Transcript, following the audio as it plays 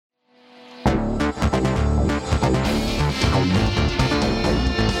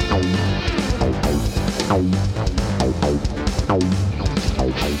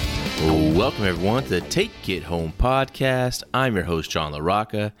Welcome everyone to the Take It Home podcast. I'm your host, John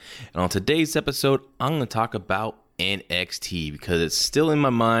LaRocca, and on today's episode, I'm going to talk about NXT because it's still in my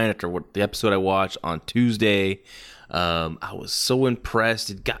mind after the episode I watched on Tuesday. I was so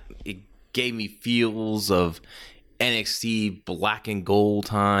impressed. It gave me feels of NXT black and gold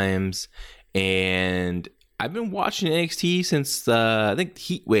times, and I've been watching NXT since I think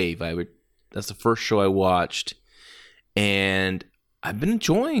Heat Wave. That's the first show I watched, and I've been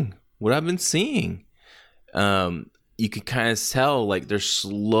enjoying what I've been seeing. You can kind of tell like they're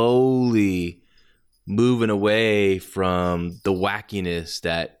slowly moving away from the wackiness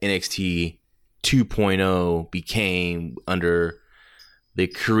that NXT 2.0 became under the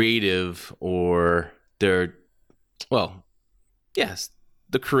creative or the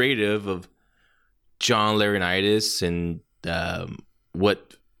creative of John Laurinaitis and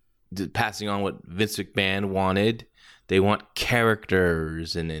passing on what Vince McMahon wanted. They want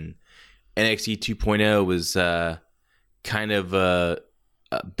characters, and then NXT 2.0 was kind of a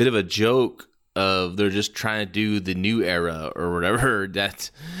bit of a joke of they're just trying to do the new era or whatever that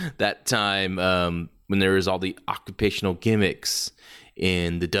time when there was all the occupational gimmicks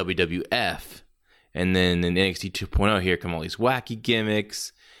in the WWF, and then in NXT 2.0 here come all these wacky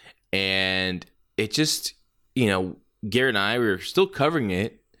gimmicks, and it just, Garrett and I were still covering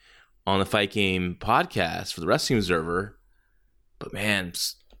it on the Fight Game podcast for the Wrestling Observer, but man,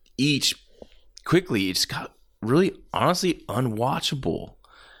 it just got really honestly unwatchable.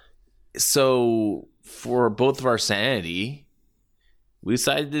 So for both of our sanity, we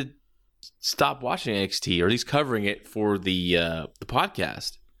decided to stop watching NXT, or at least covering it for the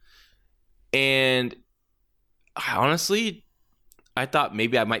podcast. And I thought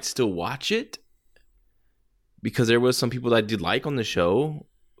maybe I might still watch it because there was some people that I did like on the show,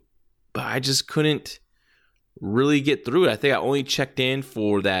 but I just couldn't really get through it. I think I only checked in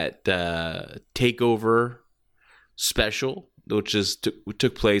for that takeover special, which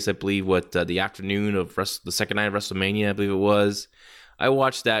took place, I believe, the afternoon of the second night of WrestleMania, I believe it was. I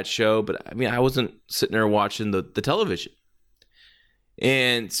watched that show, but I wasn't sitting there watching the television.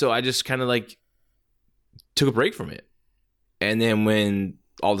 And so I just kind of took a break from it. And then when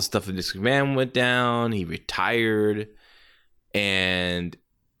all the stuff with Vince McMahon went down, he retired, and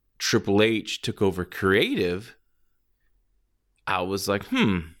Triple H took over creative, I was like,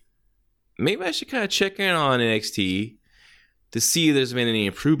 maybe I should kind of check in on NXT to see if there's been any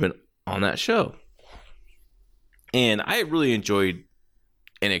improvement on that show. And I really enjoyed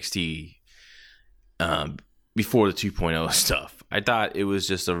NXT before the 2.0 stuff. I thought it was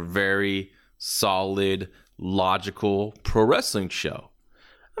just a very solid, logical pro wrestling show.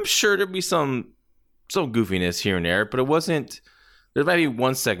 I'm sure there'd be some goofiness here and there, but it wasn't. There might be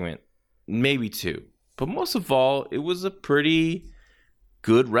one segment, maybe two. But most of all, it was a pretty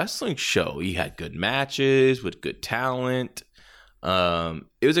good wrestling show. You had good matches with good talent.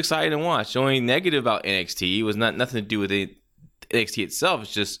 It was exciting to watch. The only negative about NXT was nothing to do with NXT itself.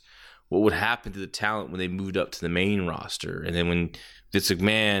 It's just what would happen to the talent when they moved up to the main roster. And then when Vince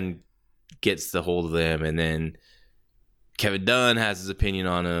McMahon gets the hold of them, and then Kevin Dunn has his opinion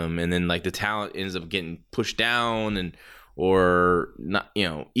on them, and then the talent ends up getting pushed down, or not,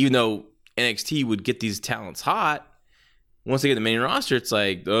 even though NXT would get these talents hot, once they get the main roster, it's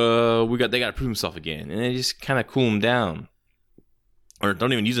like, they got to prove themselves again, and they just kind of cool them down, or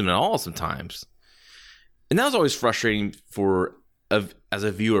don't even use them at all sometimes. And that was always frustrating as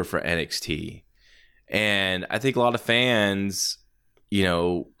a viewer for NXT. And I think a lot of fans,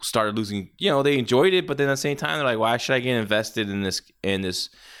 started losing. They enjoyed it, but then at the same time, they're like, why should I get invested in this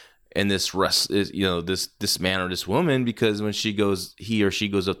this man or this woman, because when he or she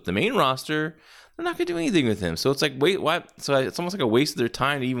goes up to the main roster, they're not gonna do anything with him. So it's like, wait, what? So it's almost like a waste of their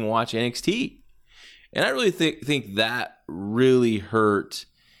time to even watch NXT. And I really think that really hurt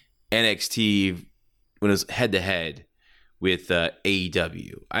NXT when it was head to head with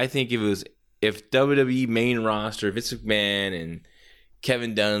AEW. I think if WWE main roster, Vince McMahon and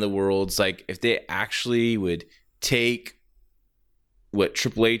Kevin Dunn in the world, if they actually would take what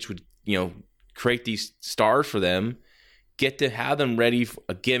Triple H would, create these stars for them, get to have them ready for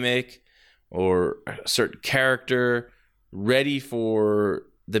a gimmick or a certain character, ready for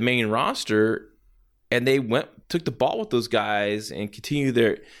the main roster, and they took the ball with those guys and continued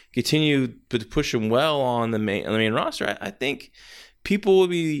to push them well on the main roster. I think people would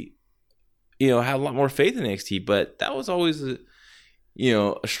be, have a lot more faith in NXT, but that was always a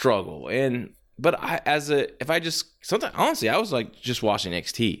struggle. But honestly, I was just watching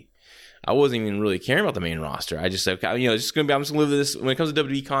NXT. I wasn't even really caring about the main roster. I just said, I'm just gonna live this. When it comes to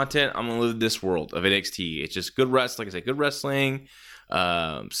WWE content, I'm gonna live this world of NXT. It's just good wrestling. Like I said, good wrestling,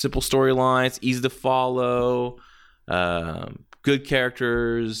 simple storylines, easy to follow, good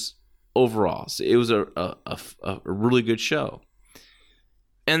characters overall. So it was a really good show.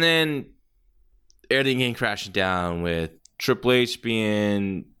 And then everything came crashing down with Triple H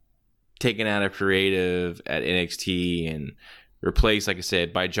being taken out of creative at NXT and replaced, like I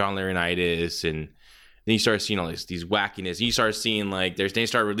said, by John Laurinaitis. And then you start seeing all these wackiness. And you start seeing they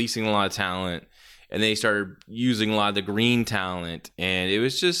started releasing a lot of talent, and they started using a lot of the green talent. And it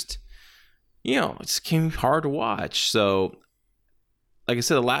was just, it just became hard to watch. So, like I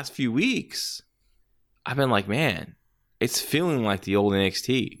said, the last few weeks, I've been like, man, it's feeling like the old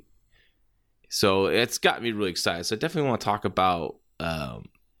NXT. So it's got me really excited. So I definitely want to talk about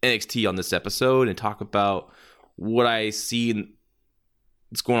NXT on this episode and talk about what I see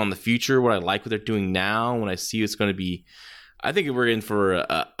what's going on in the future, what I like what they're doing now, when I see it's going to be. I think we're in for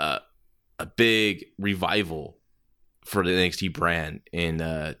a big revival for the NXT brand in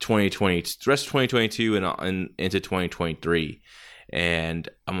 2020, the rest of 2022 and into 2023. And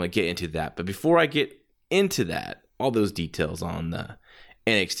I'm going to get into that. But before I get into that, all those details on the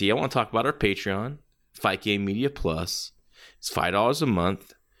NXT, I want to talk about our Patreon, Fight Game Media Plus. It's $5 a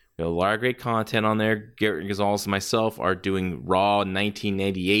month. We have a lot of great content on there. Garrett Gonzalez and myself are doing Raw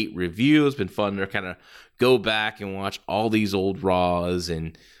 1988 review. It's been fun to kind of go back and watch all these old Raws.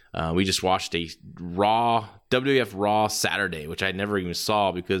 And we just watched a WWF Raw Saturday, which I never even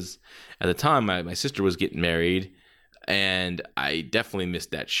saw because at the time my sister was getting married. And I definitely missed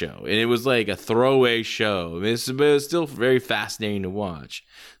that show. And it was like a throwaway show. But it was still very fascinating to watch.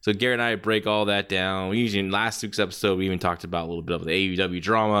 So Garrett and I break all that down. In last week's episode, we even talked about a little bit of the AEW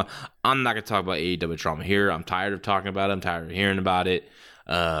drama. I'm not going to talk about AEW drama here. I'm tired of talking about it. I'm tired of hearing about it.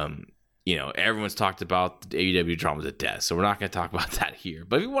 Everyone's talked about the AEW drama to death. So we're not going to talk about that here.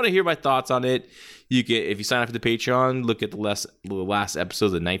 But if you want to hear my thoughts on it, if you sign up for the Patreon, look at the last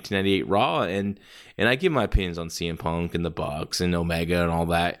episodes of 1998 Raw, and I give my opinions on CM Punk and the Bucks and Omega and all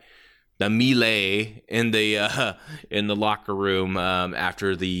that. The melee in the locker room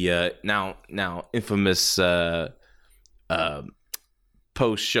after the now infamous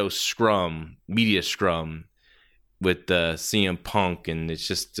post show media scrum with CM Punk, and it's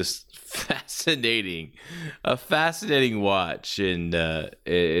just fascinating, a fascinating watch, and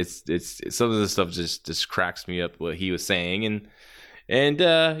it's some of the stuff just cracks me up what he was saying, and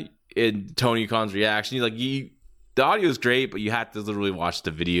Tony Khan's reaction. He's like, the audio is great, but you have to literally watch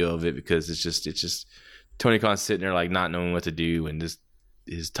the video of it because it's just Tony Khan sitting there like not knowing what to do, and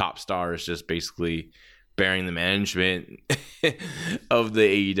his top star is just basically bearing the management of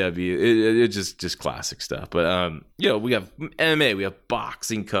the AEW. It's just classic stuff. But we have MMA, we have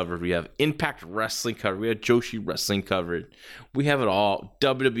boxing covered, we have Impact Wrestling covered, we have Joshi Wrestling covered, we have it all.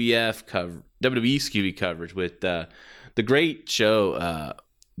 WWE coverage with the great show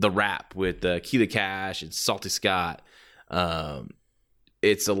The Wrap with Keela Cash and Salty Scott.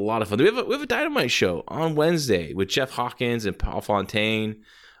 It's a lot of fun. We have a Dynamite show on Wednesday with Jeff Hawkins and Paul Fontaine.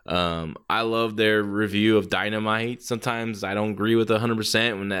 I love their review of Dynamite. Sometimes I don't agree with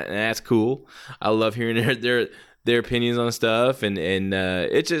 100%, and that's cool. I love hearing their opinions on stuff, and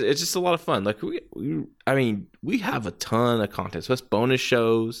it's just a lot of fun. Like we have a ton of content, so that's bonus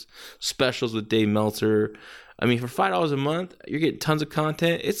shows, specials with Dave Meltzer. I mean, for $5 a month, you're getting tons of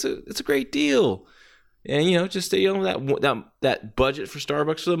content. It's a great deal. And that budget for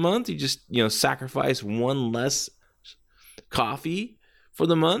Starbucks for the month, you just sacrifice one less coffee for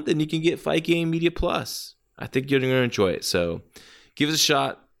the month, and you can get Fight Game Media Plus. I think you're going to enjoy it. So give it a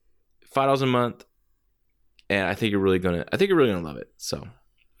shot. $5 a month, and I think you're really gonna love it. So,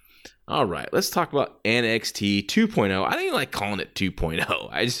 all right, let's talk about NXT 2.0. I don't even like calling it 2.0.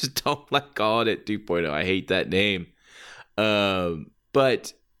 I just don't like calling it 2.0. I hate that name.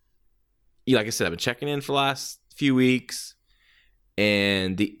 But like I said, I've been checking in for the last few weeks,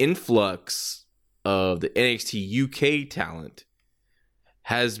 and the influx of the NXT UK talent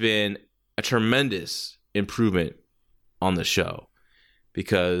has been a tremendous improvement on the show,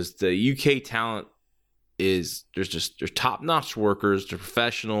 because the UK talent they're top-notch workers, they're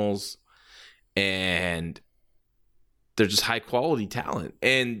professionals, and they're just high-quality talent,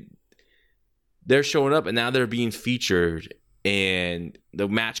 and they're showing up, and now they're being featured, and the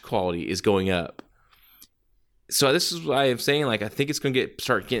match quality is going up. So this is why I'm saying, I think it's going to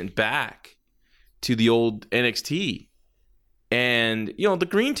start getting back to the old NXT. And, the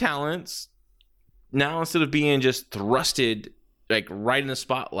green talents, now instead of being just thrusted, right in the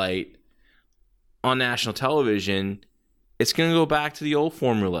spotlight on national television, it's going to go back to the old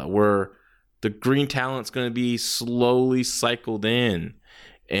formula where the green talent's going to be slowly cycled in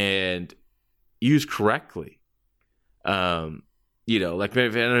and used correctly. like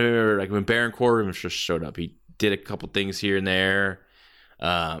when Baron Corbin just showed up, he did a couple things here and there,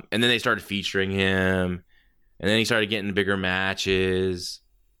 and then they started featuring him, and then he started getting bigger matches.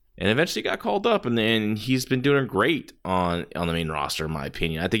 And eventually got called up, and then he's been doing great on the main roster, in my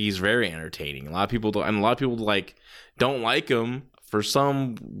opinion. I think he's very entertaining. A lot of people don't like him for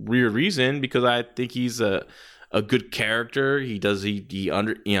some weird reason, because I think he's a good character.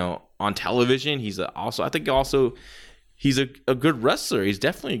 On television. He's a good wrestler. He's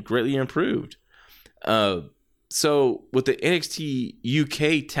definitely greatly improved. So with the NXT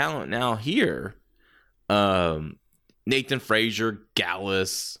UK talent now here, Nathan Frazier,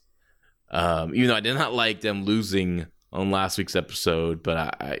 Gallus. Even though I did not like them losing on last week's episode, but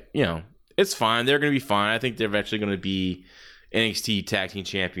I it's fine. They're going to be fine. I think they're eventually going to be NXT Tag Team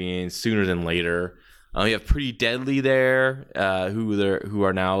Champions sooner than later. You have Pretty Deadly there, who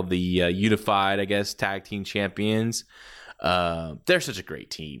are now the unified, I guess, Tag Team Champions. They're such a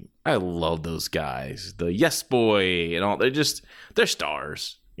great team. I love those guys. The Yes Boy and all. They're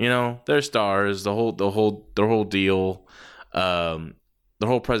stars. They're stars. Their whole deal. The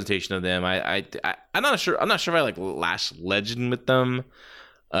whole presentation of them, I'm not sure. I'm not sure if I like Lash Legend with them.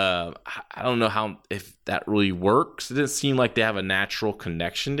 I don't know if that really works. It doesn't seem like they have a natural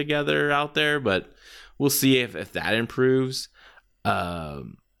connection together out there, but we'll see if that improves.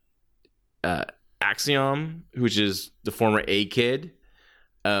 Axiom, which is the former A-Kid.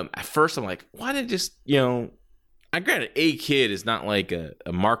 At first, I'm like, why did I granted A-Kid is not like a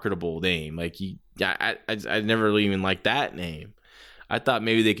marketable name. Like I never really even liked that name. I thought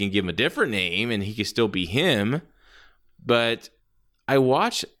maybe they can give him a different name and he could still be him. But I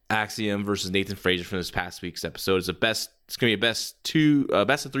watched Axiom versus Nathan Frazier from this past week's episode. It's going to be a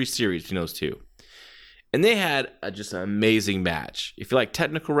best of 3 series between those two. And they had just an amazing match. If you like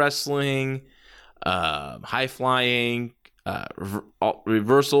technical wrestling, high flying,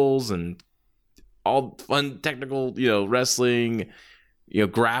 reversals, and all fun technical, wrestling,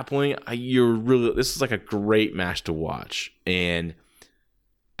 grappling, this is like a great match to watch. And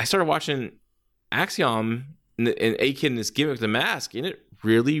I started watching Axiom and A-Kid in this gimmick, the mask, and it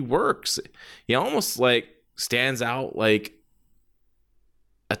really works. He almost like stands out like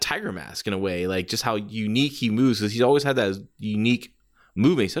a tiger mask in a way, like just how unique he moves, because he's always had that unique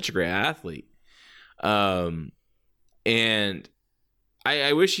movement. He's such a great athlete. And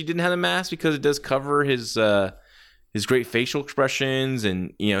I wish he didn't have a mask, because it does cover his great facial expressions,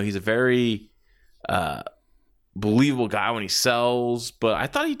 and he's a very believable guy when he sells. But I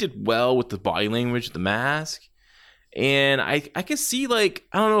thought he did well with the body language, the mask, and I can see, like,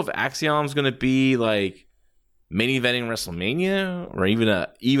 I don't know if Axiom's gonna be like main eventing WrestleMania or even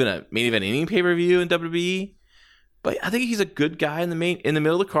a main event any pay-per-view in WWE, but I think he's a good guy in the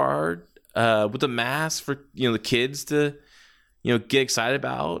middle of the card, with the mask for the kids to get excited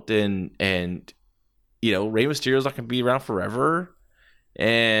about, and Rey Mysterio's not gonna be around forever,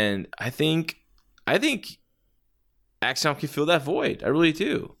 and I think Axiom can fill that void. I really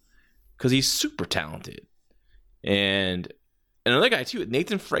do, because he's super talented. And another guy too,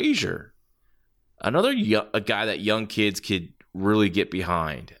 Nathan Frazier, a guy that young kids could really get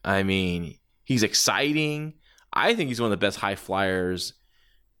behind. I mean, he's exciting. I think he's one of the best high flyers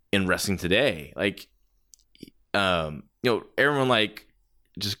in wrestling today. Like, everyone like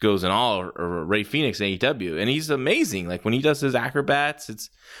just goes in all or Ray Phoenix in AEW, and he's amazing. Like when he does his acrobats, it's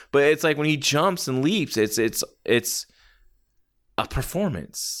like when he jumps and leaps, it's a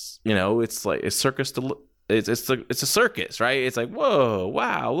performance. It's like a circus it's a circus, right? It's like, whoa,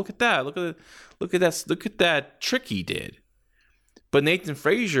 wow, look at that, look at that trick he did. But Nathan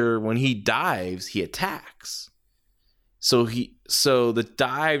Frazier, when he dives, he attacks. So the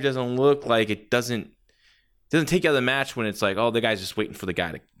dive doesn't look like it doesn't take out of the match when it's like, oh, the guy's just waiting for the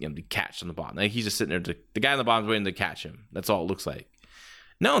guy to catch on the bottom. Like he's just sitting there, the guy on the bottom's waiting to catch him. That's all it looks like.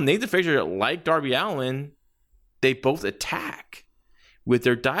 No, Nathan Frazier, like Darby Allin, they both attack with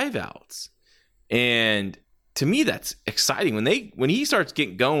their dive outs. And to me, that's exciting. When he starts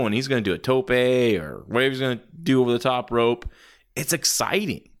getting going, he's going to do a tope or whatever he's going to do over the top rope. It's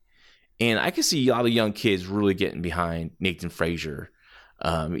exciting. And I can see a lot of young kids really getting behind Nathan Frazier.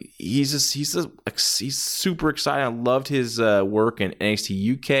 He's super exciting. I loved his work in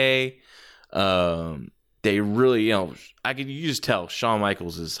NXT UK. They really, you just tell Shawn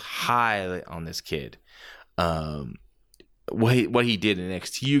Michaels is high on this kid. What he did in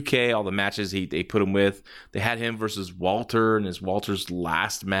NXT UK, all the matches they put him with. They had him versus Walter, and it's Walter's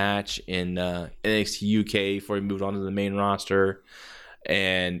last match in NXT UK before he moved on to the main roster.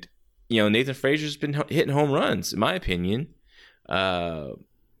 And Nathan Frazier's been hitting home runs, in my opinion. And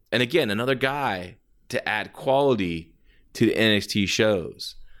again, another guy to add quality to the NXT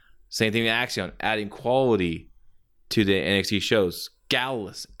shows. Same thing with Axiom, adding quality to the NXT shows.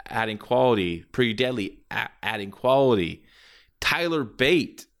 Gallus adding quality. Pretty Deadly adding quality. Tyler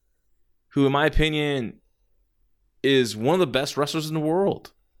Bate, who in my opinion is one of the best wrestlers in the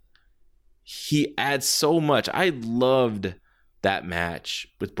world. He adds so much. I loved that match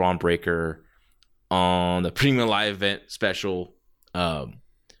with Braun Breaker on the Premium Live Event special.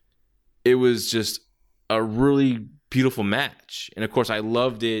 It was just a really beautiful match. And of course, I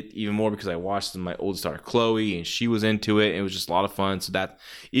loved it even more because I watched my oldest daughter, Chloe, and she was into it. It was just a lot of fun. So that,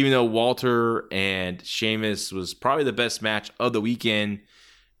 even though Walter and Sheamus was probably the best match of the weekend,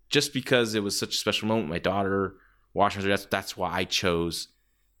 just because it was such a special moment with my daughter watching her, that's why I chose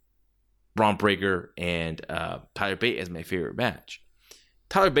Braun Breaker and Tyler Bate as my favorite match.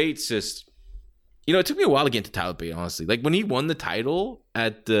 Tyler Bate's just, it took me a while to get into Tyler Bate, honestly. Like when he won the title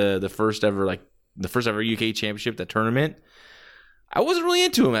at the first ever UK Championship, that tournament, I wasn't really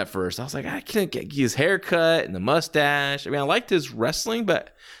into him at first. I was like, I can't get his haircut and the mustache. I mean, I liked his wrestling,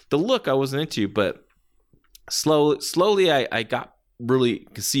 but the look I wasn't into. But slowly I got really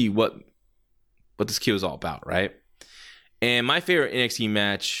to see what this kid was all about, right? And my favorite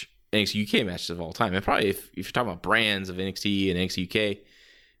NXT UK matches of all time, and probably if you're talking about brands of NXT and NXT UK,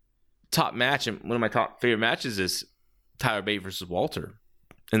 top match and one of my top favorite matches is Tyler Bate versus Walter.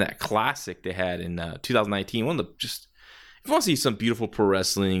 And that classic they had in 2019, one of the just, if you want to see some beautiful pro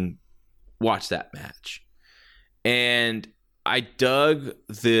wrestling, watch that match. And I dug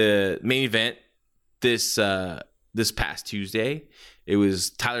the main event this past Tuesday. It was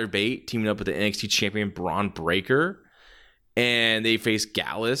Tyler Bate teaming up with the NXT champion Braun Breaker, and they faced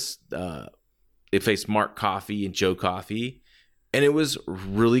Gallus. They faced Mark Coffey and Joe Coffey, and it was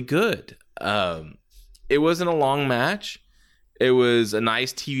really good. It wasn't a long match. It was a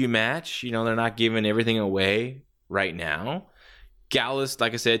nice TV match. They're not giving everything away right now. Gallus,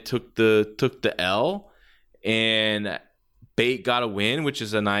 like I said, took the L, and Bate got a win, which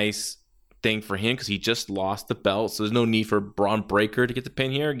is a nice thing for him because he just lost the belt. So there's no need for Braun Breaker to get the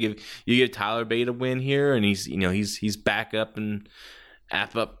pin here. You give Tyler Bate a win here, and he's back up and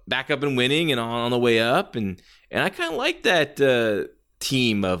winning and on the way up. And I kind of like that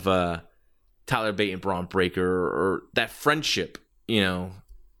team of Tyler Bate and Braun Breaker, or that friendship,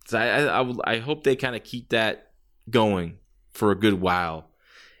 So I hope they kind of keep that going for a good while,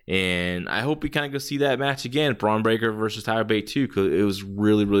 and I hope we kind of go see that match again, Braun Breaker versus Tyler Bate too, because it was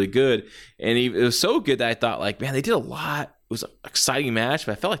really, really good, and it was so good that I thought, like, man, they did a lot. It was an exciting match,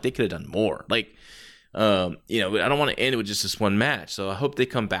 but I felt like they could have done more. Like, I don't want to end it with just this one match, so I hope they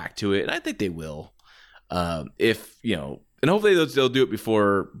come back to it, and I think they will. And hopefully they'll do it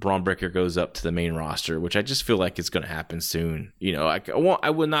before Braun Breaker goes up to the main roster, which I just feel like it's going to happen soon. I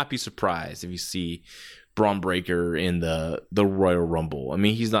would not be surprised if you see Braun Breaker in the Royal Rumble. I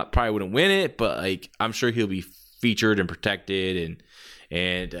mean, probably wouldn't win it, but like I'm sure he'll be featured and protected,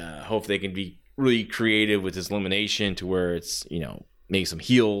 and hope they can be really creative with his elimination to where it's maybe some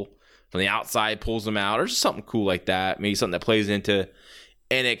heel from the outside pulls him out, or just something cool like that. Maybe something that plays into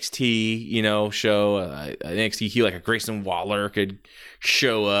NXT, show an NXT heel like a Grayson Waller could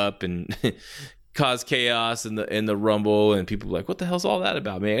show up and cause chaos in the Rumble, and people are like, what the hell's all that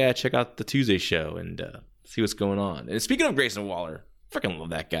about? Man, I gotta check out the Tuesday show and see what's going on. And speaking of Grayson Waller, freaking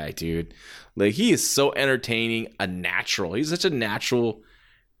love that guy, dude. Like, he is so entertaining, a natural. He's such a natural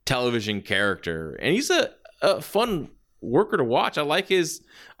television character, and he's a fun worker to watch. He's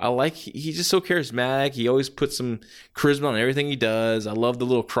just so charismatic. He always puts some charisma on everything he does. I love the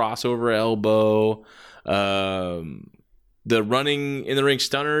little crossover elbow. The running in the ring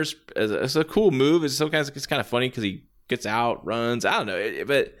stunners, it's a cool move. It's kind of funny because he gets out, runs. I don't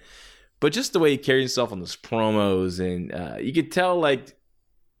know, but just the way he carries himself on those promos, and you could tell like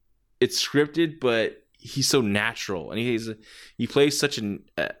it's scripted, but he's so natural, and he plays such a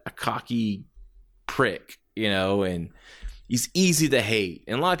cocky prick, and he's easy to hate.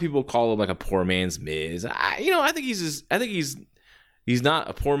 And a lot of people call him like a poor man's Miz. I think he's not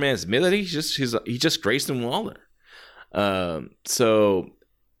a poor man's Miz. I think he's just Grayson Waller. So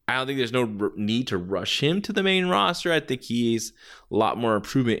I don't think there's no need to rush him to the main roster. I think he's a lot more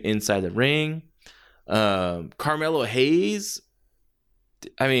improvement inside the ring. Carmelo Hayes,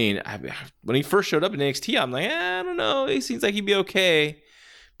 I mean, when he first showed up in NXT, I'm like, I don't know. He seems like he'd be okay,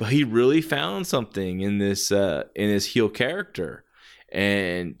 but he really found something in this heel character,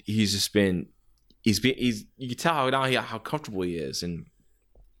 and he's you can tell how comfortable he is. And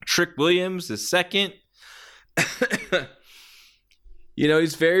Trick Williams is second.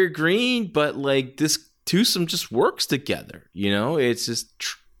 He's very green, but like this twosome just works together. It's just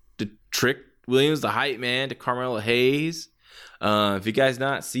the Trick Williams, the hype man, to Carmelo Hayes. If you guys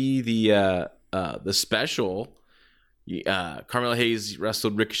not see the special, Carmelo Hayes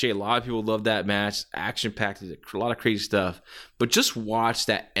wrestled Ricochet. A lot of people love that match. Action packed, a lot of crazy stuff. But just watch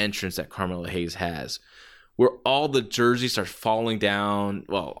that entrance that Carmelo Hayes has, where all the jerseys are falling down.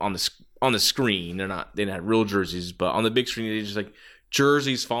 Well, on the screen, they're not real jerseys, but on the big screen, they're just like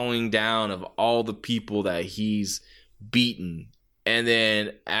jerseys falling down of all the people that he's beaten. And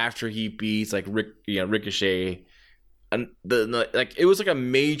then after he beats like Ricochet, and it was like a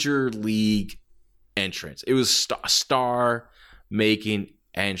major league entrance. It was star making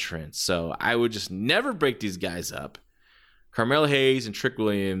entrance. So I would just never break these guys up. Carmelo Hayes and Trick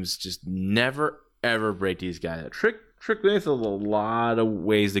Williams, just never ever break these guys up. Trick Williams has a lot of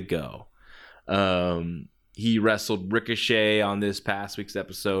ways to go. He wrestled Ricochet on this past week's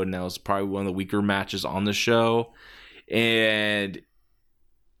episode, and that was probably one of the weaker matches on the show. And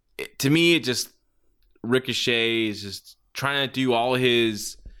to me, it just Ricochet is just trying to do all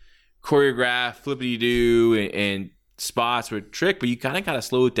his choreographed flippity-doo and spots with Trick, but you kind of got to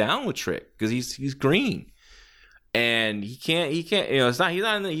slow it down with Trick because he's green, and he can't.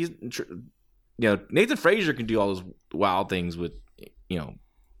 Nathan Frazier can do all those wild things with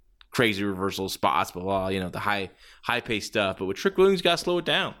crazy reversal spots, blah blah. The high paced stuff, but with Trick Williams, you got to slow it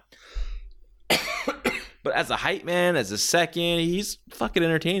down. But as a hype man, as a second, he's fucking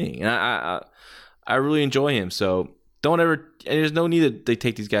entertaining, and I really enjoy him. So don't ever. And there's no need that they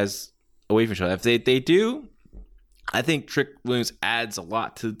take these guys away from each other. If they do, I think Trick Williams adds a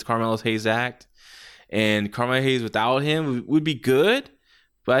lot to Carmelo Hayes' act, and Carmelo Hayes without him would be good.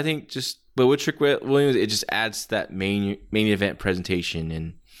 But I think but with Trick Williams, it just adds to that main event presentation.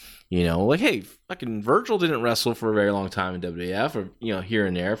 And hey, fucking Virgil didn't wrestle for a very long time in WWF, or here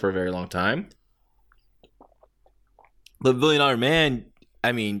and there for a very long time. The $1 Billion Man,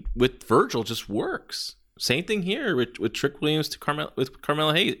 I mean, with Virgil just works. Same thing here with Trick Williams to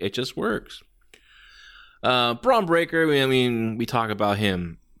Carmelo Hayes. It just works. Braun Breaker, we talk about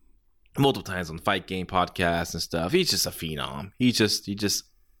him multiple times on the Fight Game podcast and stuff. He's just a phenom. He's just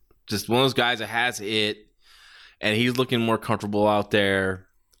one of those guys that has it, and he's looking more comfortable out there,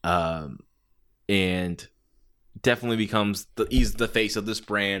 and definitely becomes he's the face of this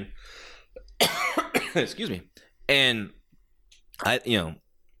brand. Excuse me. And like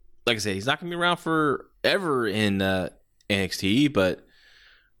I said, he's not going to be around forever in NXT, but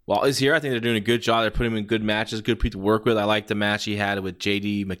while he's here, I think they're doing a good job. They're putting him in good matches, good people to work with. I like the match he had with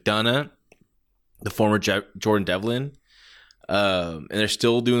JD McDonough, the former Jordan Devlin. And they're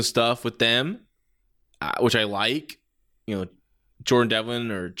still doing stuff with them, which I like. Jordan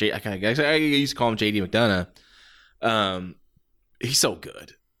Devlin, or I used to call him JD McDonough. He's so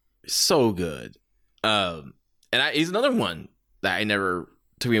good. So good. And he's another one that I never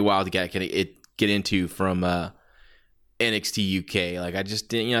took me a while to get into from NXT UK. Like I just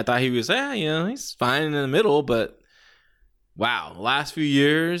didn't, I thought he was, he's fine in the middle, but wow, the last few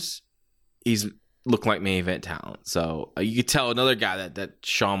years he's looked like main event talent. So you could tell another guy that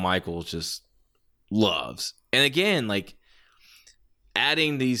Shawn Michaels just loves. And again, like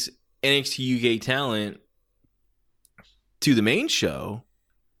adding these NXT UK talent to the main show,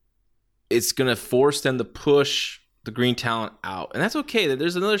 it's going to force them to push the green talent out. And that's okay.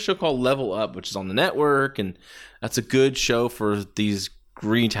 There's another show called Level Up, which is on the network. And that's a good show for these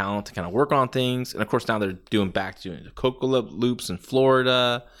green talent to kind of work on things. And of course, now they're doing the Coco Loops in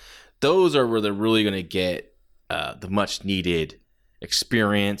Florida. Those are where they're really going to get the much needed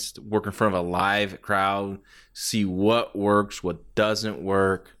experience, work in front of a live crowd, see what works, what doesn't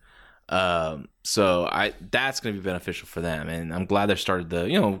work. So that's going to be beneficial for them. And I'm glad they started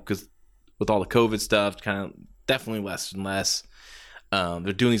because with all the COVID stuff, kind of definitely less and less.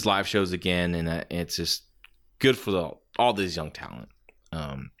 They're doing these live shows again, and it's just good for all this young talent.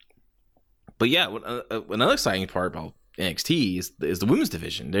 But yeah, another exciting part about NXT is the women's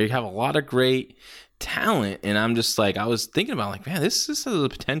division. They have a lot of great talent, and I'm just like, I was thinking about man, this has the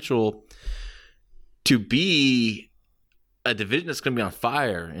potential to be a division that's going to be on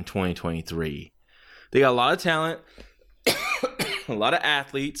fire in 2023. They got a lot of talent, a lot of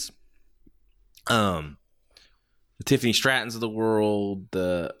athletes. The Tiffany Strattons of the world,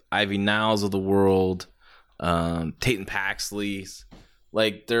 the Ivy Niles of the world, Tatum Paxley's,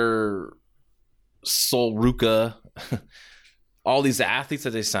 like they're Sol Ruka, all these athletes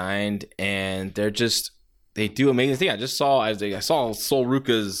that they signed, and they do amazing things. I saw Sol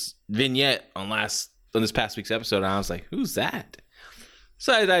Ruka's vignette on this past week's episode, and I was like, who's that?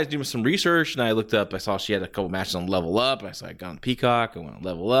 So I was doing some research, and I looked up. I saw she had a couple matches on Level Up. I got on Peacock. I went on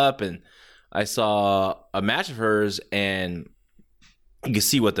Level Up, and I saw a match of hers, and you can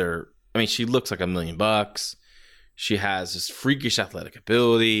see what they're I mean, she looks like $1,000,000. She has this freakish athletic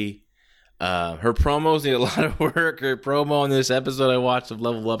ability. Her promos need a lot of work. Her promo on this episode I watched of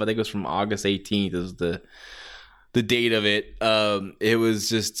Level Up, I think it was from August 18th is the date of it. It was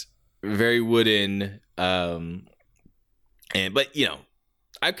just very wooden. But you know,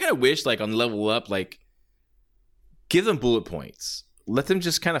 I kind of wish like on Level Up, like give them bullet points. Let them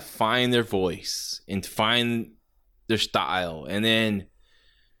just kind of find their voice and find their style. And then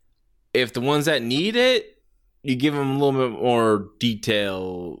if the ones that need it, you give them a little bit more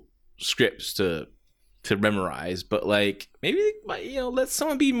detailed scripts to memorize. But like maybe, you know, let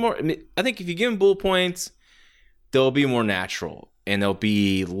someone be more. I think if you give them bullet points, they'll be more natural and they'll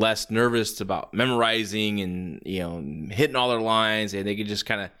be less nervous about memorizing and, you know, hitting all their lines, and they can just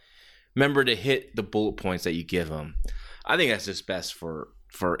kind of remember to hit the bullet points that you give them. I think that's just best for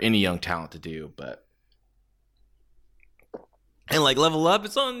any young talent to do. But and like Level Up,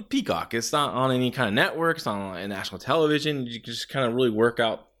 it's on Peacock. It's not on any kind of network. It's not on national television. You can just kind of really work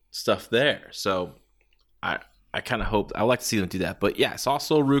out stuff there. So I kind of hope, I like to see them do that. But yeah, it's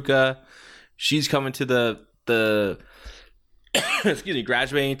also Ruka. She's coming to the excuse me,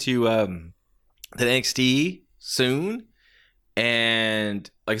 graduating to the NXT soon. And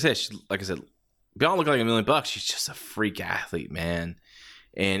like I said, beyond looking like $1,000,000, she's just a freak athlete, man.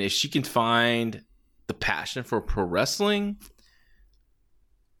 And if she can find the passion for pro wrestling,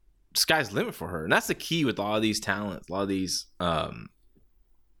 sky's the limit for her. And that's the key with a lot of these talents, a lot of these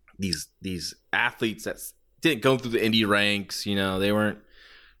athletes that didn't go through the indie ranks. You know, they weren't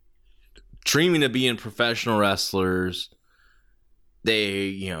dreaming of being professional wrestlers. They,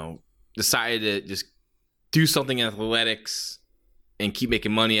 you know, decided to just do something in athletics and keep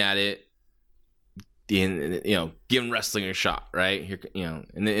making money at it. And, you know, giving wrestling a shot, right? Here, you know,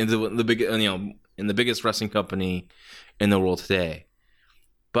 in the big, you know, in the biggest wrestling company in the world today.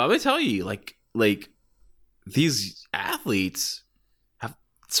 But I'm gonna tell you, like these athletes have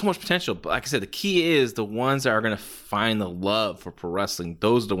so much potential. But like I said, the key is the ones that are gonna find the love for pro wrestling.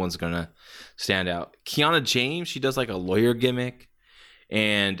 Those are the ones that are gonna stand out. Kiana James, she does like a lawyer gimmick,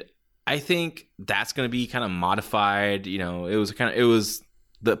 and I think that's gonna be kind of modified. You know, it was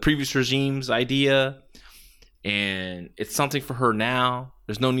the previous regime's idea, and it's something for her now.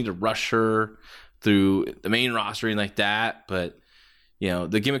 There's no need to rush her through the main roster and like that, but you know,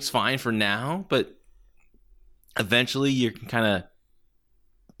 the gimmick's fine for now, but eventually you can kind of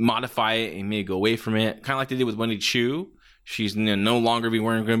modify it and maybe go away from it. Kind of like they did with Wendy Chu. She's no longer going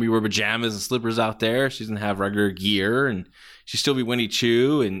to be wearing pajamas and slippers out there. She's going to have regular gear, and she'll still be Wendy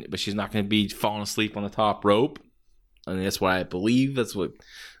Chu, but she's not going to be falling asleep on the top rope. I mean, that's what I believe. That's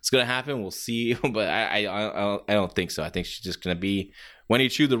what's going to happen. We'll see, but I don't think so. I think she's just going to be Wendy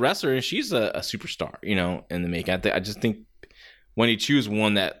Chu, the wrestler, and she's a superstar, you know, in the making. I just think Wendy Chu is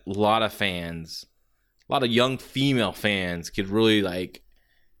one that a lot of fans, a lot of young female fans could really like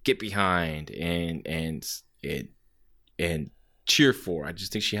get behind and cheer for. I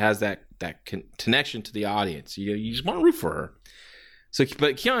just think she has that connection to the audience. You just want to root for her. So,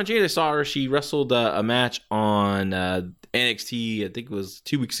 but Kiana James, I saw her. She wrestled a match on NXT. I think it was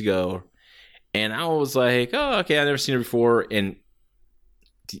 2 weeks ago, and I was like, "Oh, okay, I've never seen her before." And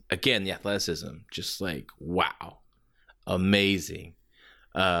again, the athleticism, just like wow. Amazing.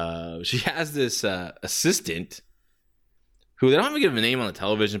 She has this assistant who they don't even give a name on the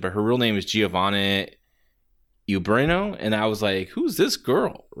television, but her real name is Giovanna Ubrino. And I was like, who's this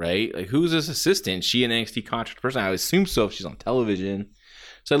girl, right? Like, who's this assistant? She an NXT contract person? I would assume so if she's on television.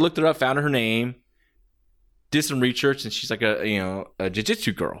 So I looked her up, found her name, did some research, and she's like a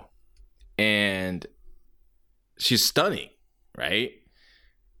jiu-jitsu girl. And she's stunning, right?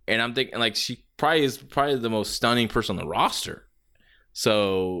 And I'm thinking, like, she is probably the most stunning person on the roster.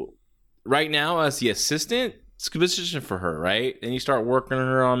 So right now, as the assistant, it's a good position for her, right? Then you start working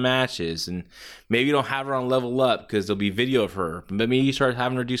her on matches, and maybe you don't have her on Level Up because there'll be video of her. But maybe you start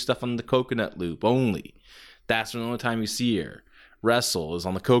having her do stuff on the Coconut Loop only. That's the only time you see her. Wrestle is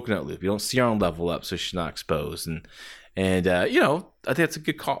on the Coconut Loop. You don't see her on Level Up, so she's not exposed. And you know, I think that's a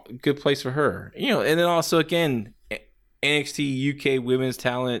good place for her. You know, and then also again, NXT UK women's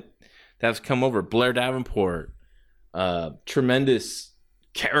talent that's come over. Blair Davenport, tremendous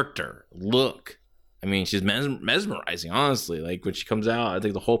character, look. I mean, she's mesmerizing, honestly. Like, when she comes out, I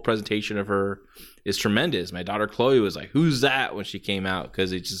think the whole presentation of her is tremendous. My daughter Chloe was like, who's that, when she came out?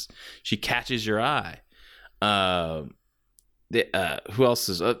 Because she catches your eye. Who else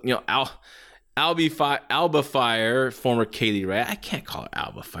is, Alba Fire, former Kaylee Ray. I can't call her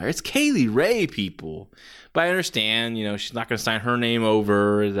Alba Fire. It's Kaylee Ray, people. But I understand, you know, she's not going to sign her name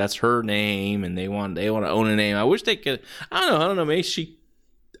over. That's her name, and they want to own a name. I wish they could. I don't know. Maybe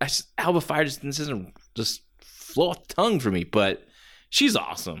Alba Fire just doesn't just flow off the tongue for me, but she's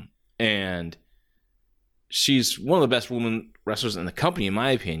awesome. And she's one of the best women wrestlers in the company, in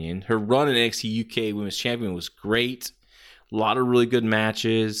my opinion. Her run in NXT UK Women's Champion was great. A lot of really good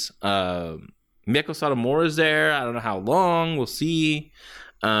matches. Miko Satomura is there. I don't know how long. We'll see.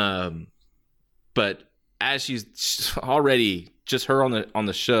 But as she's already, just her on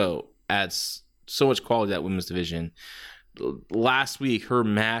the show adds so much quality to that women's division. Last week, her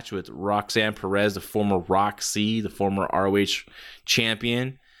match with Roxanne Perez, the former Roxy, the former ROH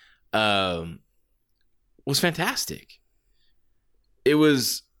champion, was fantastic. It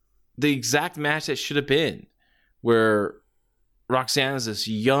was the exact match that should have been, where Roxanne is this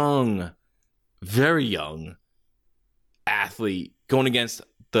young, very young athlete going against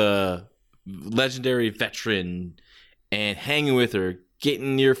the legendary veteran and hanging with her,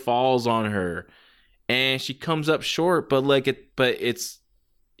 getting near falls on her, and she comes up short. But it's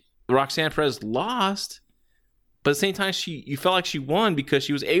Roxanne Perez lost, but at the same time, you felt like she won because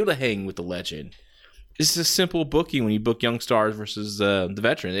she was able to hang with the legend. It's a simple booking when you book young stars versus the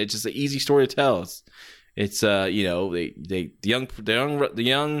veteran. It's just an easy story to tell. It's the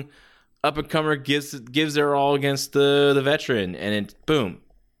young up and comer gives their all against the veteran, and it boom,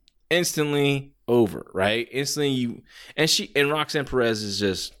 instantly over, right? Instantly and Roxanne Perez is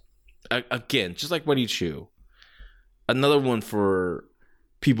just, again, just like Wendy Chu, another one for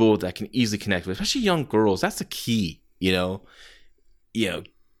people that can easily connect with, especially young girls. That's the key,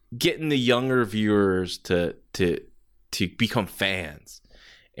 getting the younger viewers to become fans.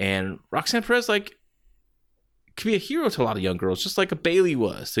 And Roxanne Perez, could be a hero to a lot of young girls, just like a Bayley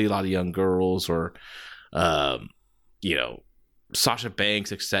was to a lot of young girls, or Sasha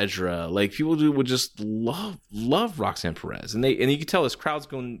Banks, etc. Like, people would just love Roxanne Perez, and you can tell this crowd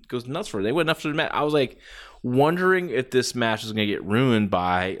goes nuts for her. They went nuts for the match. I was wondering if this match was going to get ruined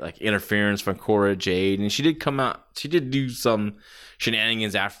by interference from Cora Jade, and she did come out. She did do some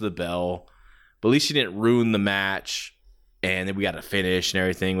shenanigans after the bell, but at least she didn't ruin the match. And then we got a finish and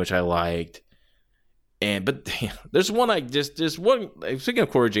everything, which I liked. But there's one speaking of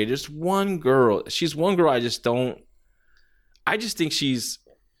Cora Jade, there's one girl. She's one girl I just think she's,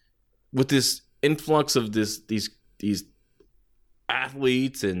 with this influx of these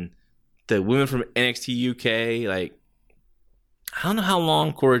athletes and the women from NXT UK, I don't know how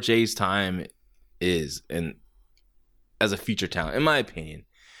long Cora Jade's time is, and as a feature talent, in my opinion,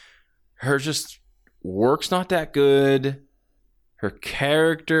 her just work's not that good. Her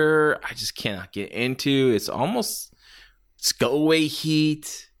character, I just cannot get into. It's go away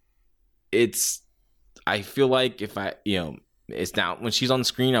heat. I feel like it's now when she's on the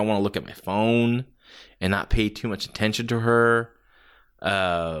screen, I want to look at my phone and not pay too much attention to her.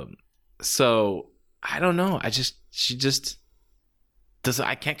 So I don't know. She just doesn't.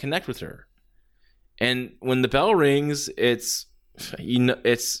 I can't connect with her. And when the bell rings, it's a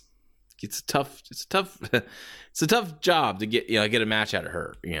tough it's a tough job to get a match out of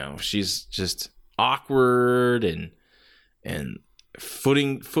her. She's just awkward and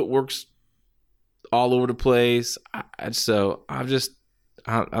footwork's all over the place. I'm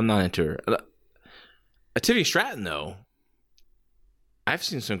not into her. Tiffany Stratton, though, I've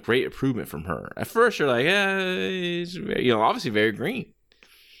seen some great improvement from her. At first, you're like, it's obviously very green.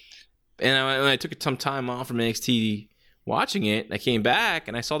 And when I took some time off from NXT watching it, I came back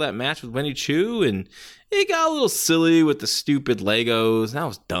and I saw that match with Wendy Chu, and it got a little silly with the stupid Legos. And that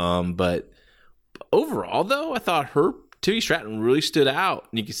was dumb. But overall, though, I thought Tiffany Stratton really stood out,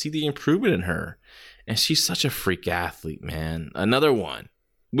 and you can see the improvement in her. And she's such a freak athlete, man. Another one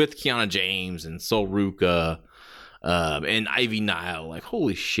with Kiana James and Sol Ruka and Ivy Nile.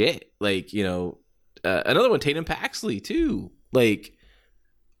 Holy shit. Another one, Tatum Paxley, too.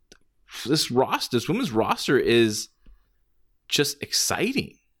 This women's roster is just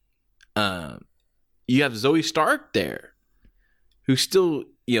exciting. You have Zoe Stark there, who's still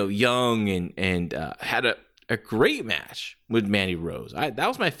young and had a great match with Mandy Rose. That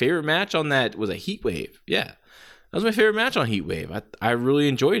was my favorite match on that. Was a Heat Wave. Yeah, that was my favorite match on Heat Wave. I really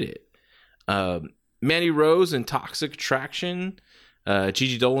enjoyed it. Mandy Rose and Toxic Attraction,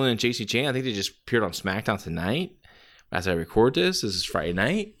 Gigi Dolan and JC Jane. I think they just appeared on SmackDown tonight. As I record this is Friday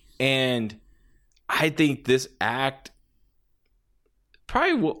night, and I think this act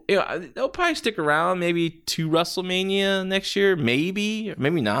probably will. They'll probably stick around maybe to WrestleMania next year, maybe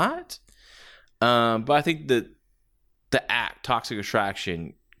not. But I think that the act Toxic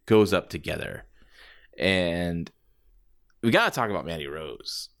Attraction goes up together, and we got to talk about Mandy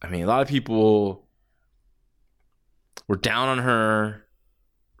Rose. I mean, a lot of people were down on her.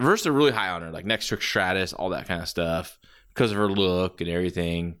 First, they're really high on her, like Next Trick Stratus, all that kind of stuff. because of her look and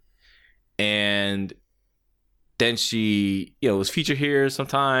everything. And then she, was featured here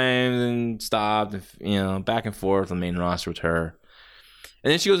sometimes and stopped, back and forth on the main roster with her.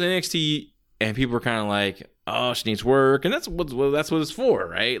 And then she goes to NXT, and people are kind of like, "Oh, she needs work," and that's what it's for,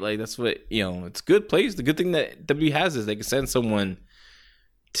 right? Like that's what it's a good place. The good thing that WWE has is they can send someone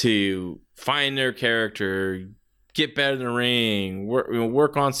to find their character, get better in the ring,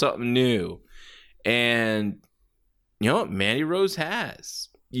 work on something new, and Mandy Rose has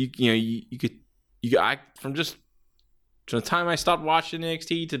from the time I stopped watching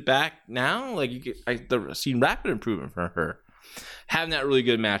NXT to back now, like I've seen rapid improvement from her. Having that really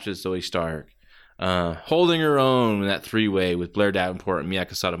good match with Zoe Stark, holding her own in that 3-way with Blair Davenport and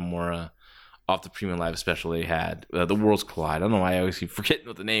Miyako Satomura off the Premium Live special they had, the Worlds Collide. I don't know why I always keep forgetting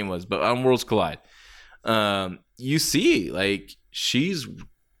what the name was, but on Worlds Collide, you see like she's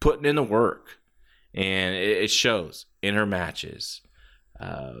putting in the work, and it shows in her matches.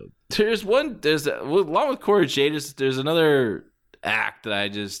 Along with Cora Jade, there's another act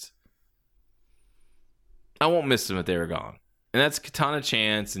that I won't miss them if they were gone. And that's Katana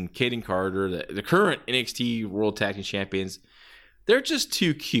Chance and Kaden Carter, the current NXT World Tag Team Champions. They're just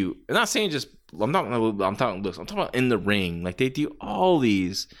too cute. I'm not saying I'm talking looks. I'm talking about in the ring. Like they do all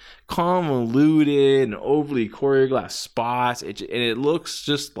these convoluted and overly choreographed spots, and it looks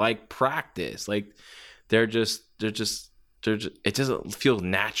just like practice. Like they're just it doesn't feel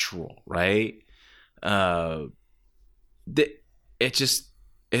natural, right? It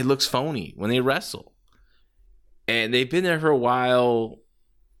looks phony when they wrestle, and they've been there for a while.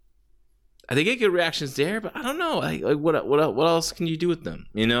 They get good reactions there, but I don't know. Like what else can you do with them?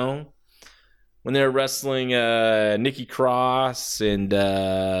 When they're wrestling Nikki Cross and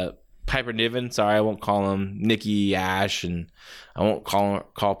Piper Niven. Sorry, I won't call him Nikki Ash, and I won't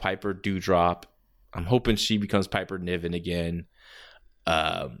call Piper Dewdrop. I'm hoping she becomes Piper Niven again.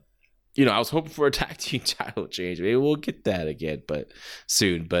 I was hoping for a tag team title change. Maybe we'll get that again, but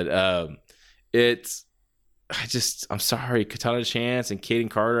soon. But I'm sorry, Katana Chance and Kaden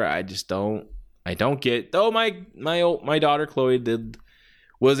Carter. I don't get. Though my daughter Chloe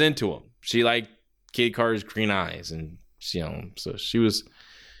was into them. She liked Kaden Carter's green eyes, and so she was,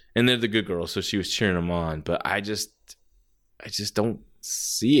 and they're the good girls, so she was cheering them on. But I just don't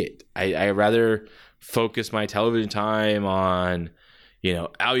see it. I rather focus my television time on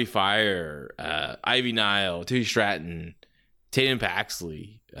Alby Fire, Ivy Nile, Tiffany Stratton, Tatum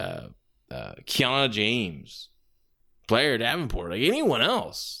Paxley, Kiana James, Blair Davenport, like anyone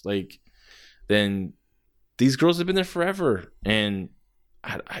else. Like then these girls have been there forever, and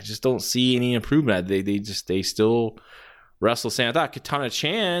I just don't see any improvement. They still wrestle. Saying I thought Katana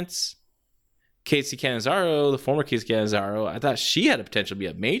Chance, Casey Catanzaro, the former Casey Catanzaro, I thought she had a potential to be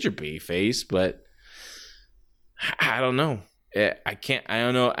a major babyface, but I don't know. I can't. I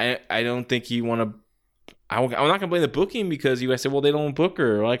don't know. I don't think you want to. I'm not gonna blame the booking because you guys said, well, they don't book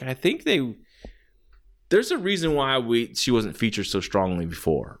her. Like I think there's a reason why she wasn't featured so strongly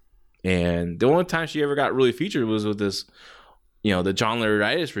before, and the only time she ever got really featured was with this, the John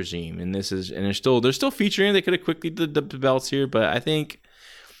Laurinaitis regime, and they're still featuring. They could have quickly did the belts here, but I think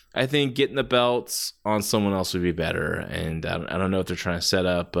getting the belts on someone else would be better. And I don't know if they're trying to set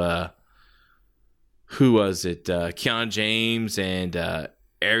up. Who was it? Kiana James and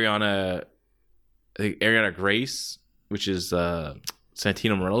Ariana Grace, which is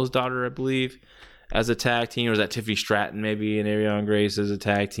Santino Morella's daughter, I believe, as a tag team. Or is that Tiffany Stratton maybe and Ariana Grace as a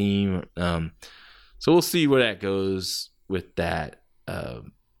tag team? So we'll see where that goes with that.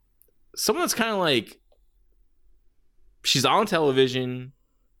 Someone that's kind of like, she's on television,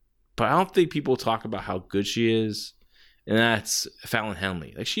 but I don't think people talk about how good she is, and that's Fallon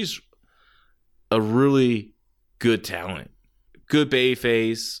Henley. Like she's a really good talent, good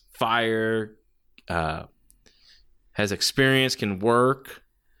babyface, fire, has experience, can work,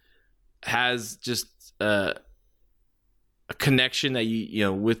 has just a connection that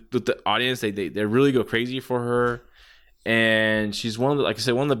with the audience. They really go crazy for her, and she's one of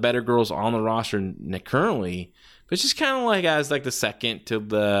the better girls on the roster currently. But she's kind of like as like the second to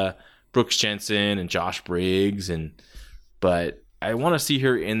the Brooks Jensen and Josh Briggs, but I want to see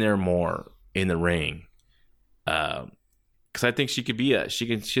her in there more in the ring, because I think she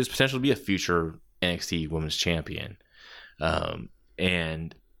has potential to be a future NXT Women's Champion,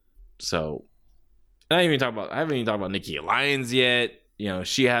 and so I haven't even talked about Nikki Lyons yet.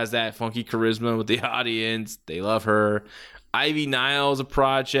 She has that funky charisma with the audience; they love her. Ivy Nile's a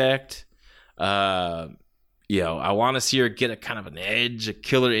project. I want to see her get a kind of an edge, a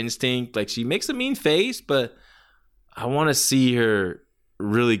killer instinct. Like she makes a mean face, but I want to see her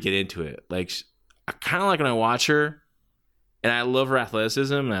really get into it. Like I kind of like when I watch her, And I love her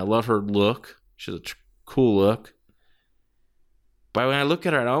athleticism, and I love her look. She has a cool look. But when I look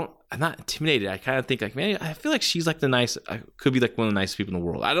at her, I'm not intimidated. I kind of think like, man, I feel like she's like could be like one of the nicest people in the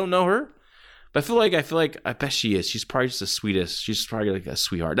world. I don't know her, but I bet she is. She's probably just the sweetest. She's probably like a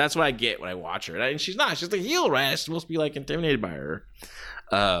sweetheart. That's what I get when I watch her. And she's not. She's the heel, right? I'm supposed to be like intimidated by her.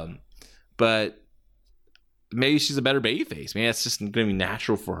 But maybe she's a better babyface. Maybe that's just going to be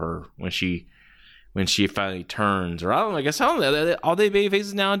natural for her when she finally turns. Or I don't know. I guess all they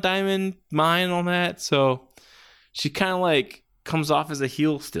babyfaces now, Diamond Mine and all that. So she kind of like comes off as a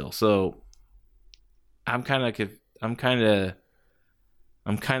heel still. So I'm kind of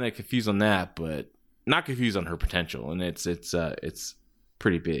confused on that, but not confused on her potential, and it's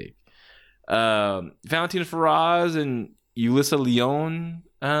pretty big. Valentina Feroz and Yulisa Leon.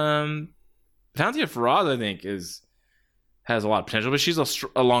 Valentina Feroz, I think, has a lot of potential, but she's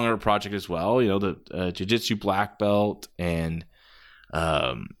a longer project as well. You know, the jiu-jitsu black belt, and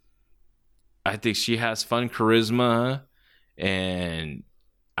I think she has fun charisma, and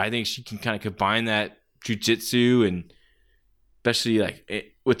I think she can kind of combine that jiu-jitsu and especially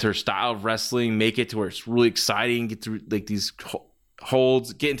like with her style of wrestling, make it to where it's really exciting, get through like these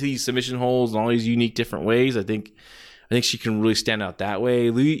holds, get into these submission holds in all these unique different ways. I think she can really stand out that way.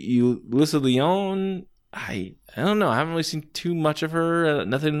 Yulisa Leon, I don't know. I haven't really seen too much of her.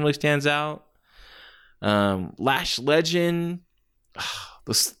 Nothing really stands out. Lash Legend,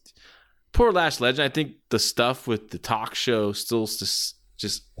 poor Lash Legend. I think the stuff with the talk show still just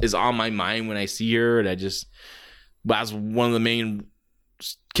is on my mind when I see her, and that's one of the main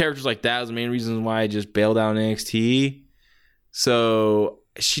characters like that was the main reasons why I just bailed out on NXT. So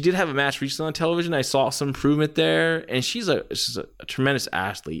she did have a match recently on television. I saw some improvement there, and she's a tremendous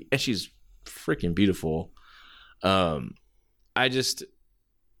athlete, and she's freaking beautiful. But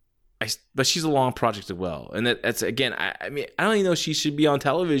she's a long project as well, and that's again. I mean, I don't even know if she should be on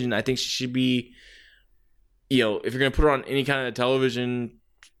television. I think she should be, you know, if you're gonna put her on any kind of television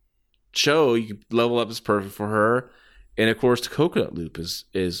show, you could Level Up is perfect for her, and of course the Coconut Loop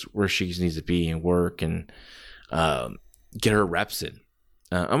is where she needs to be and work and get her reps in.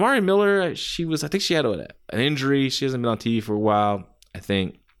 Amari Miller, I think she had an injury. She hasn't been on TV for a while, I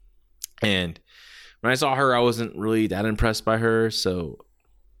think. And when I saw her, I wasn't really that impressed by her. So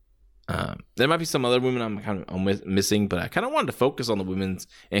there might be some other women I'm missing, but I kind of wanted to focus on the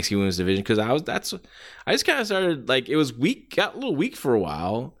NXT women's division because I just kind of started like it was weak, got a little weak for a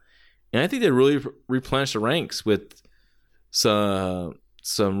while, and I think they really replenished the ranks with some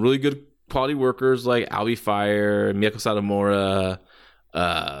really good quality workers like Albi Fire, Miyako Satomura,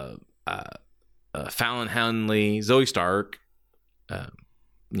 Fallon Henley, Zoe Stark,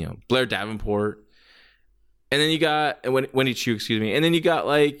 Blair Davenport, and then you got Wendy Chu, and then you got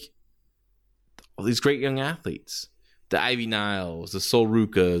like all these great young athletes, the Ivy Niles, the Sol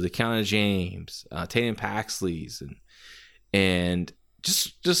Ruca, the Kiana James, Tatum Paxley's, and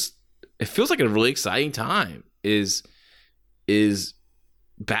just it feels like a really exciting time is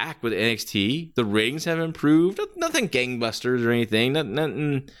back with NXT. The ratings have improved. Nothing gangbusters or anything.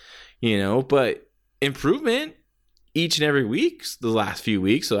 Nothing, but improvement each and every week the last few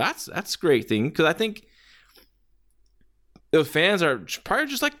weeks. So that's a great thing because I think the fans are probably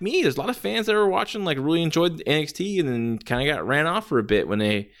just like me. There's a lot of fans that were watching, like really enjoyed NXT and then kind of got ran off for a bit when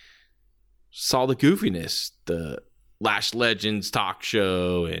they saw the goofiness, the Lash Legends talk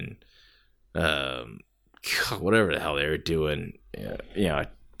show and whatever the hell they were doing. I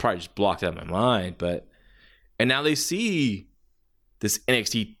probably just blocked out my mind, and now they see this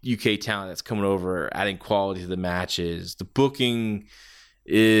NXT UK talent that's coming over, adding quality to the matches. The booking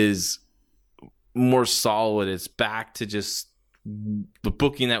is more solid. It's back to just the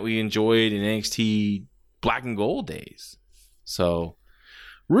booking that we enjoyed in NXT Black and Gold days. So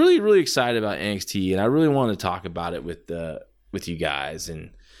really, really excited about NXT, and I really want to talk about it with you guys, and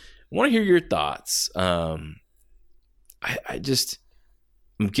I want to hear your thoughts. I'm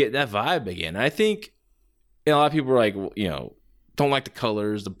getting that vibe again. I think a lot of people are like, don't like the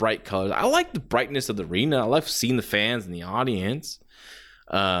colors, the bright colors. I like the brightness of the arena. I love seeing the fans and the audience.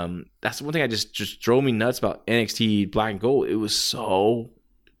 That's one thing I just drove me nuts about NXT Black and Gold. It was so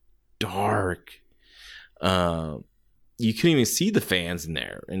dark. You couldn't even see the fans in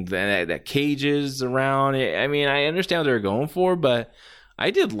there, and that cages around. I mean, I understand what they're going for, but I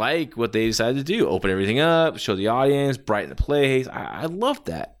did like what they decided to do. Open everything up, show the audience, brighten the place. I love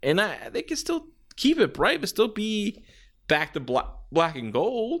that. And they can still keep it bright, but still be back to black and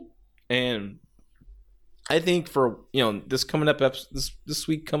gold. And I think for, this coming up, this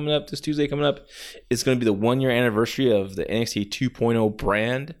week coming up, this Tuesday coming up, it's going to be the 1 year anniversary of the NXT 2.0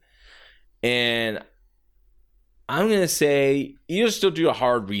 brand. And I'm gonna say you just still do a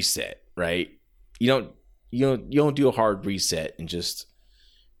hard reset, right? You don't do a hard reset and just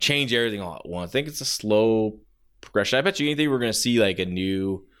change everything all at once. I think it's a slow progression. I bet you anything we're gonna see like a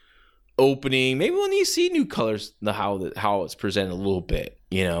new opening. Maybe when you see new colors, how it's presented a little bit,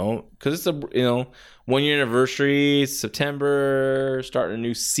 because it's a 1 year anniversary, September, starting a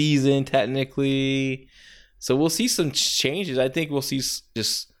new season technically. So we'll see some changes. I think we'll see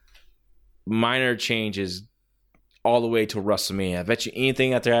just minor changes all the way to WrestleMania. I bet you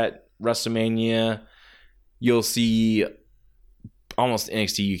anything after that WrestleMania, you'll see almost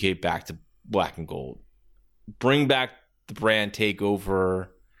NXT UK back to black and gold. Bring back the brand takeover.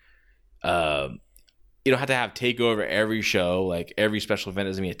 You don't have to have takeover every show. Like every special event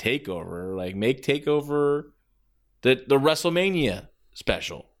doesn't mean a takeover. Like make takeover the WrestleMania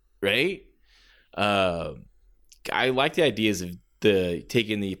special, right? I like the ideas of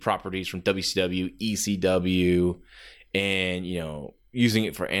taking the properties from WCW, ECW, and using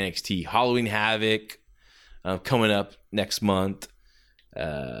it for NXT. Halloween Havoc coming up next month.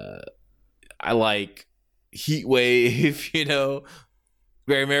 I like Heat Wave,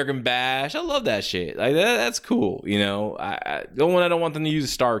 Great American Bash. I love that shit. Like that's cool. I don't want them to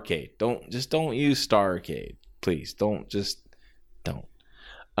use Starrcade. Don't use Starrcade, please. Don't.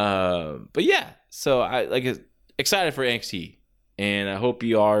 But yeah. So I excited for NXT, and I hope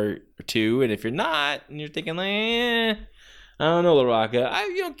you are too. And if you're not, and you're thinking like, I don't know,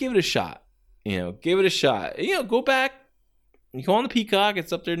 LaRocca, give it a shot. Give it a shot. Go back. You go on the Peacock.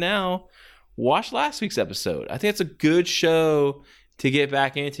 It's up there now. Watch last week's episode. I think it's a good show to get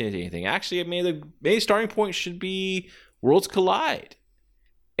back into anything. Actually, maybe the starting point should be Worlds Collide.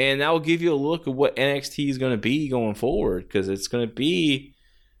 And that will give you a look at what NXT is going to be going forward, because it's going to be,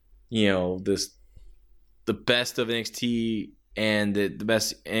 the best of NXT and the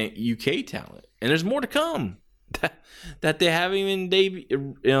best UK talent. And there's more to come that they haven't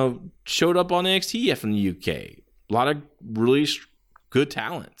even showed up on NXT yet from the UK. A lot of really good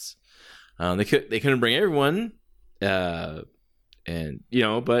talents. They couldn't bring everyone. But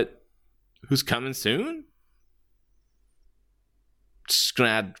who's coming soon? It's going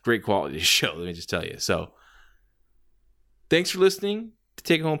to add great quality to the show, let me just tell you. So, thanks for listening to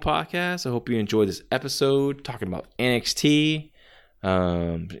Take It Home Podcast. I hope you enjoyed this episode talking about NXT.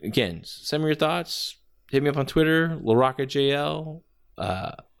 Again, send me your thoughts. Hit me up on Twitter, LaRoccaJL.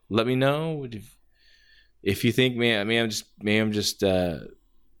 Let me know if you think, I'm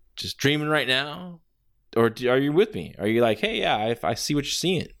just dreaming right now. Or are you with me? Are you like, hey, yeah, I see what you're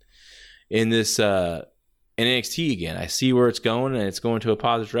seeing in this in NXT again. I see where it's going, and it's going to a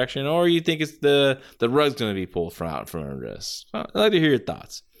positive direction. Or you think it's the rug's going to be pulled from under us? I'd like to hear your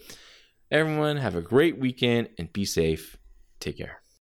thoughts. Everyone, have a great weekend and be safe. Take care.